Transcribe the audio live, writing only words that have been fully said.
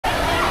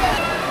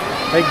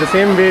like the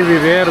same way we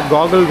wear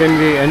goggle when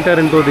we enter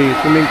into the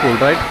swimming pool,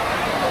 right?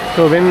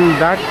 So when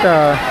that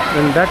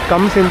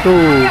comes into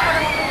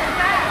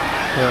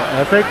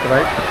effect,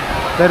 right,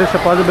 there is a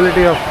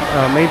possibility of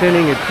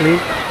maintaining it clean.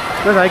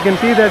 Because I can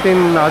see that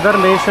in other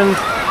nations,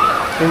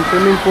 in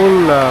swimming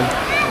pool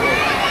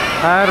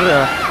hair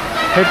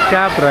head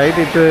cap, right,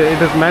 it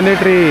is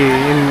mandatory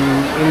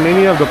in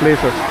many of the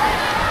places.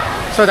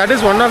 So that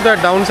is one of the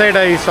downside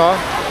I saw.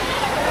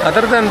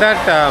 Other than that,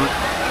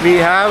 we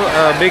have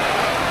a big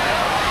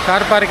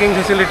car parking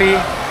facility,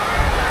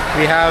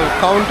 we have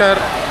counter,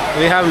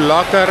 we have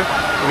locker,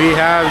 we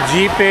have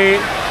GPay.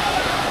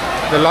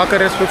 The locker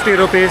is 50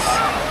 rupees.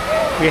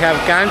 We have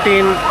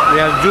canteen, we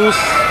have juice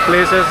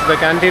places. The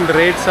canteen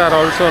rates are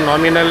also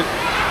nominal.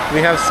 We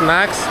have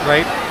snacks,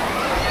 right?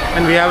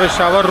 And we have a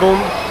shower room.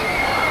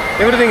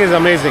 Everything is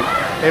amazing.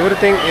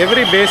 Everything,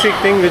 every basic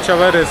thing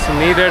whichever is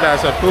needed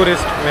as a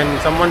tourist when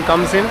someone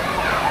comes in,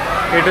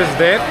 it is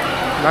there.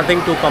 Nothing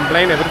to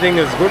complain. Everything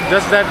is good.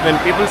 Just that when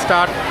people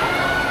start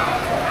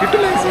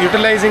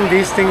utilizing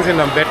these things in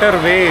a better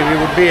way, we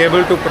would be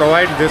able to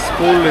provide this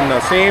pool in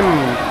the same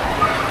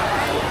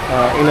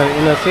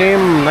in a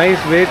same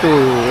nice way to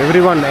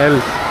everyone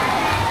else.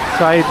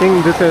 So I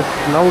think this is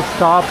now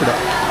stopped.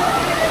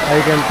 I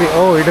can see,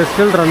 oh, it is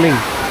still running.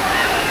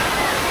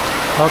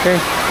 Okay,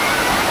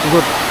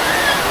 good.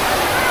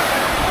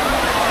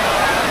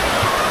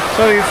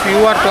 So if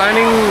you are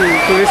planning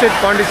to visit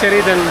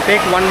Pondicherry, then take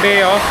one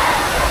day off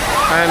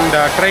and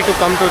try to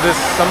come to this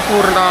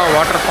Sampoorna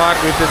Water Park,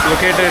 which is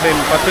located in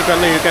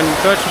Pathukannu. You can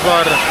search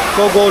for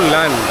Kogo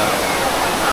land.